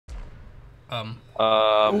What?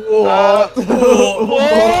 What?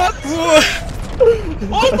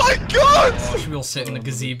 Oh my god! Oh, should we all sit in the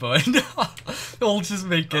gazebo and all just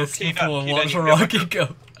make us Keenan, before and Keenan, watch you a go rocket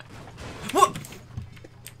go? What?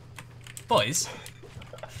 Boys?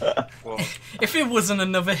 If it wasn't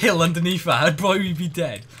another hill underneath that, I'd probably be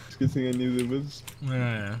dead. It's a good thing I knew there was.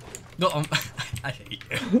 Yeah. No, I hate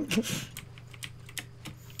you.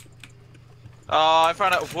 Oh, I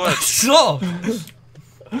ran out of wood. Stop!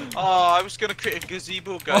 Oh, I was gonna create a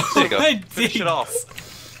gazebo, guys. Oh, my Finish it off.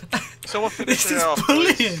 Someone finish This it is off.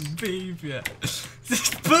 bullying, behaviour. This is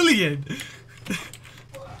bullying.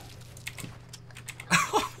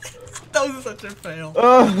 That was such a fail.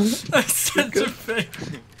 That's such a fail.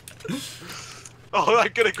 Oh,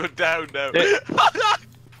 I'm gonna go down now.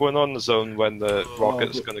 If we're not in the zone when the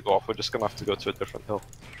rocket's gonna go off, we're just gonna have to go to a different hill.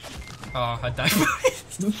 Oh, I died.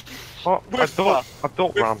 Oh, I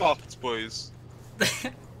don't We're ram. fucked, boys.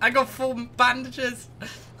 I got 4 bandages.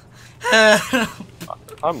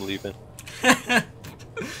 I'm leaving.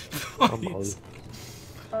 I'm out.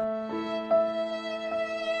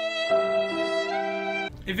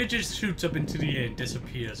 If it just shoots up into the air and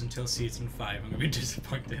disappears until season 5, I'm gonna be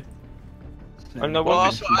disappointed. I know Well,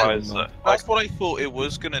 what surprised that. That's what I thought it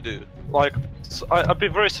was gonna do. Like, I'd be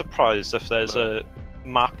very surprised if there's a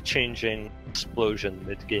map-changing explosion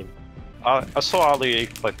mid-game. I saw Ali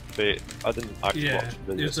clip it. I didn't actually watch the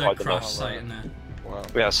video, there's so I a don't know. crash site in there. Wow.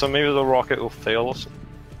 Yeah, so maybe the rocket will fail or something.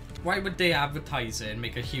 Why would they advertise it and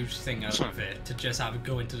make a huge thing out of it to just have it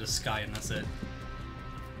go into the sky and that's it?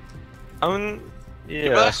 I mean, yeah.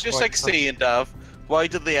 But that's just like saying, Dav, why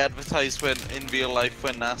did they advertise when in real life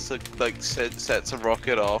when NASA like sets a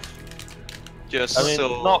rocket off? Just I mean,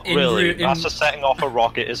 so not really. in- NASA setting off a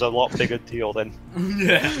rocket is a lot bigger deal than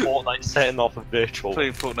Yeah. Fortnite setting off a virtual.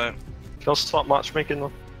 playing Fortnite. Can I start matchmaking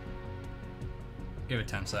though? Give it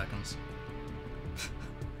 10 seconds.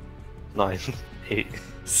 9, 8,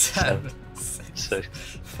 7, 6,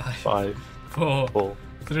 5, 5, 4, 4,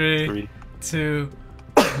 3, 3. 2,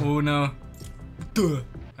 1.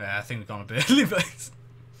 Yeah, I think we're gonna be early, guys.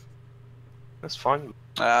 That's fine.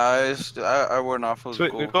 I went off. So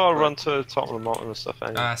we've got to run to the top of the mountain and stuff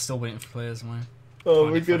anyway. Still waiting for players, man.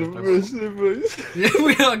 Oh, we're 25 gonna plus. miss it, boys. Yeah,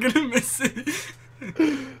 we are gonna miss it.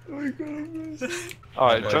 We're gonna miss it.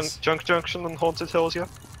 Alright, Guys. Junk Junction and Haunted Hills, yeah?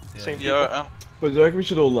 Yeah. Same Yeah. But do you reckon we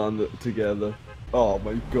should all land it together? Oh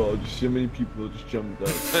my god, you see how many people just jumped out.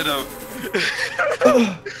 I know.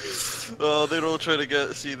 Oh, they're all trying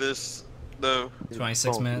to see this. No.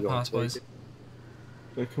 26-minute pass, boys.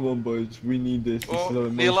 Like, come on, boys, we need this. This Oh, is our the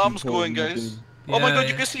most alarm's going, important guys. game. Oh my god, Yeah.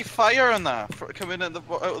 you can see fire on that coming out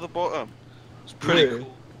of the bottom. It's pretty Where?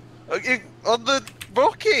 cool. Okay, on the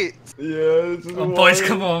rocket. Yeah, this is Oh, boys, wild.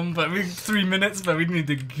 come on, but we 3 minutes, but we need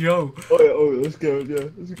to go. Oh, yeah, oh, let's go, yeah,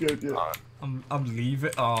 let's go, yeah. I'm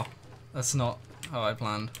leaving. Oh, that's not how I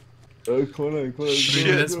planned. Oh, come on, come on. 3 Shit.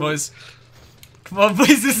 minutes, boys. Come on,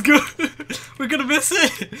 boys, let's go. We're gonna miss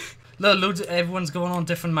it. Look, loads of, everyone's going on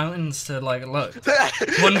different mountains to like look.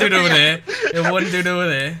 One dude over there, and one dude over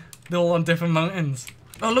there. They're all on different mountains.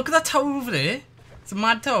 Oh, look at that tower over there. It's a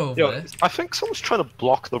mad tower over Yo, there. I think someone's trying to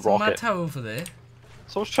block the It's a mad rocket. tower over there.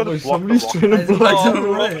 Someone's trying Oh, to block the somebody's rocket. trying to There's a block mad the tower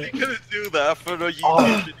over rocket. there. You're gonna do that for a YouTube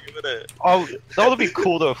Oh. video, innit? Oh, that would be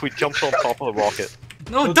cool though if we jumped on top of the rocket.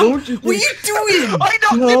 No, Oh, don't. don't you What are you doing? I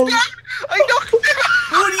knocked No. him down! I knocked him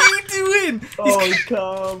down! What are you doing? Oh,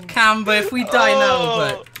 come. Camber, if we die now,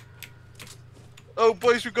 but Oh,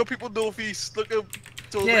 boys, we've got people northeast. Look how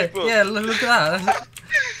tall yeah, people. yeah. Look at that.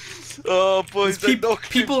 Oh, boys, I knocked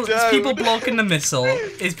People, him down. people blocking the missile.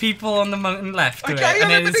 Is people on the mountain left I to it, can't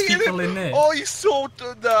and then even there's hit people him. in there. Oh, you so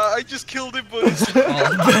done that. I just killed him, boys.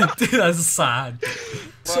 Oh, dude, that's sad.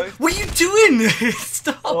 So, Bye. what are you doing?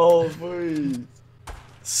 Stop. Oh, boys.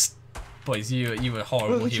 Boys, you were But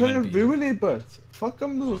horrible they're trying human to being. ruin it, but. Fuck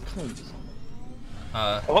them, little cunts.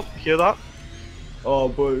 Oh, hear that? Oh,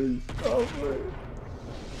 boys. Oh, boys.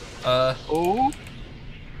 Oh.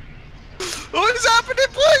 What is happening,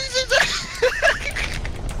 boys?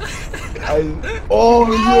 Oh, Oh,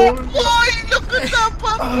 no. boy, look at that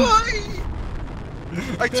bad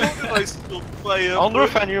boy. I told him I still play I him. wonder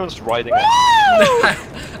if anyone's riding it.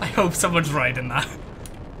 I hope someone's riding that.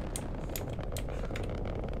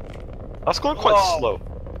 That's going quite Oh. slow.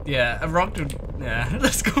 Yeah, a rock would. Yeah,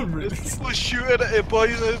 that's going really There's slow. people shooting at it,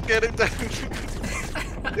 boys. Let's get him down.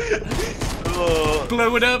 Oh.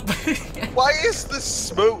 Blow it up. Why is the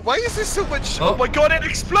smoke? Why is there so much? Oh. Oh my god, it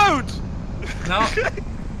explodes! No.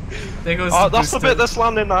 There goes Oh, the that's the booster. bit that's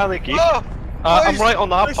landing the anarchy. Oh, I'm boys, right on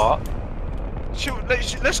that let's- part.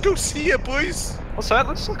 Let's go see it, boys. What's that?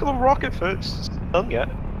 Let's look at the rocket first. It's done yet.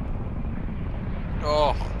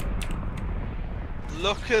 Oh.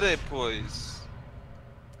 Look at it, boys.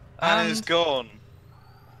 And it's gone.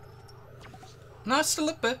 No, it's still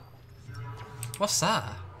up there. What's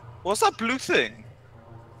that? What's that blue thing?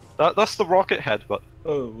 That's the rocket head, but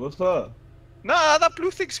Oh, what's that? Nah, that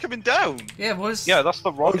blue thing's coming down. Yeah, it was. yeah, that's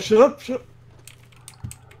the Oh, rocket. shut up, shut up.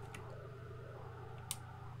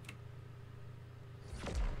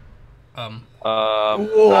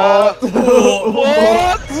 What?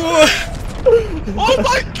 What? Oh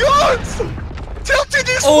my god! Tilted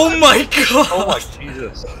is. Oh my god! Oh my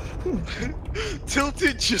Jesus!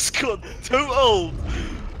 Tilted just got totaled.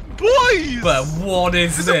 Boys! But what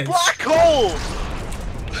is There's this? a black hole!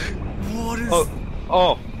 What is?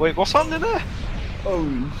 Oh, wait, what's happening there?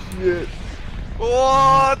 Holy shit.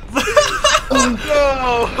 What?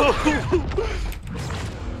 No!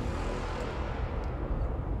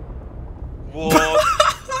 What?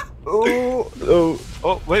 Oh, no.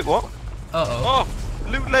 Oh, wait, what? Uh-oh. Oh,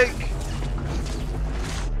 Loot Lake.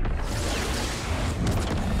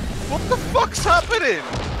 What the fuck's happening?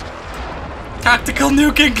 Tactical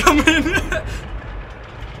nuking coming!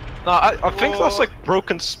 No, I think that's like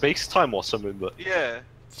broken space time or something, but Yeah.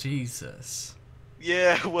 Jesus.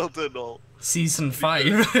 Yeah, well done all. Season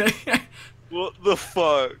 5. What the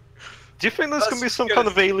fuck? do you think there's gonna be some good. kind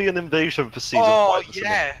of alien invasion for season 5? Oh, or something?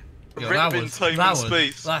 yeah. Yo, Ripping time and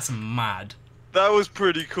space. That's mad. That was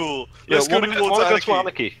pretty cool. Yeah, Let's go wanna towards go to Anarchy.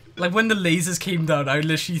 Anarchy. Like when the lasers came down, I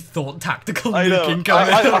literally thought tactical I know. nuking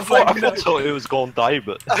coming. I was like, no. thought it was going to die,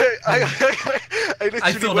 but I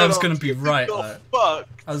I thought that was gonna be right. Oh, Like, fuck.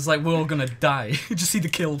 I was like, we're all gonna die. You just see the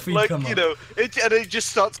kill feed Like, come you up. know, and it just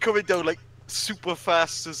starts coming down, like, super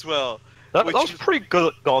fast as well. that Which was is pretty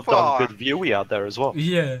good, goddamn fuck. good view we had there as well.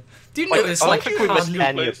 Yeah. Do you Like, notice I don't like think we missed hardly?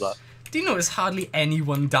 any of that. Do you notice hardly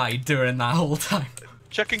anyone died during that whole time?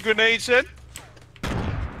 Chucking grenades in.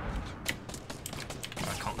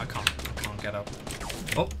 I can't get up.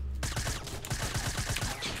 Oh.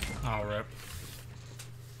 Oh, rip.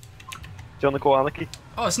 Do you want to go Anarchy?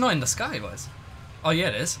 Oh, it's not in the sky, boys. Oh, yeah,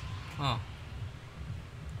 it is. Oh.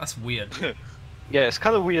 That's weird. Yeah, it's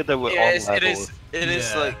kind of weird that we're Yeah, on it level. is. It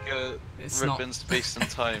is Yeah. like It's ripping not- space and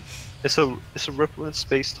time. It's a ripple in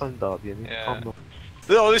space-time derby. And Yeah. calm down.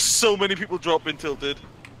 Oh, there's so many people dropping tilted.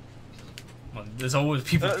 Well, there's always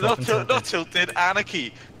people Not, dropping not tilted.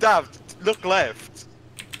 Anarchy. Dav, look left.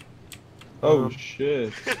 Oh,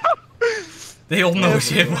 shit. They all know it's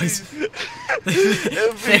here, boys.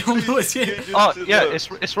 They all know it's here. Oh yeah,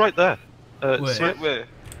 it's right there. Where? See it? Where?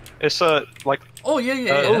 It's like Oh, yeah,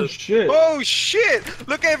 yeah, yeah. Oh, shit. Oh shit!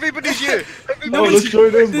 Look, everybody's here. Oh, Everybody's let's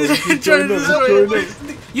join in, boys. They're Let's trying join to in, let's destroy join it.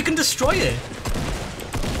 in. You can destroy it.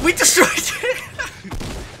 We destroyed it.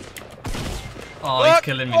 Oh, he's Look,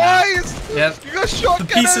 killing me now. boys! Yep. You got shotgunners.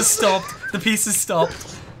 The pieces stopped. The pieces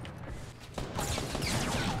stopped.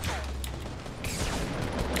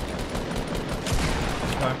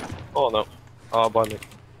 oh no, oh by me.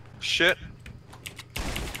 Shit.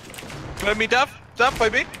 By me, Dav. Dav, by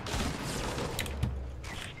me.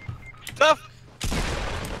 Dav,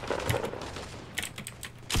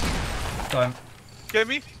 Time. get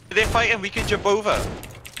me. They're fighting. We can jump over.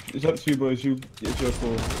 It's up to you, boys. You get your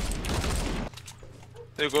phone.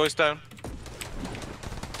 There goes down.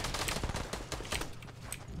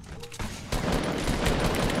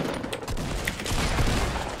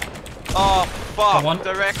 Oh fuck! Come on.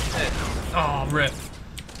 Direct it. Oh, rip.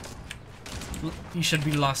 You should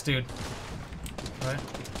be the last dude. Right?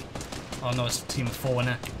 Oh no, it's a team of 4 in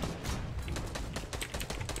it.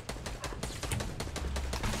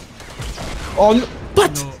 Oh, no.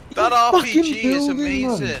 What? No. That fucking RPG is building, man.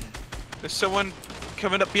 amazing. There's someone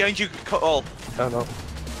coming up behind you. Oh, I don't know.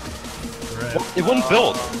 Rip. It wouldn't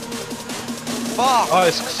build. fuck! Oh,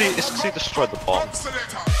 it's 'cause he destroyed the bomb.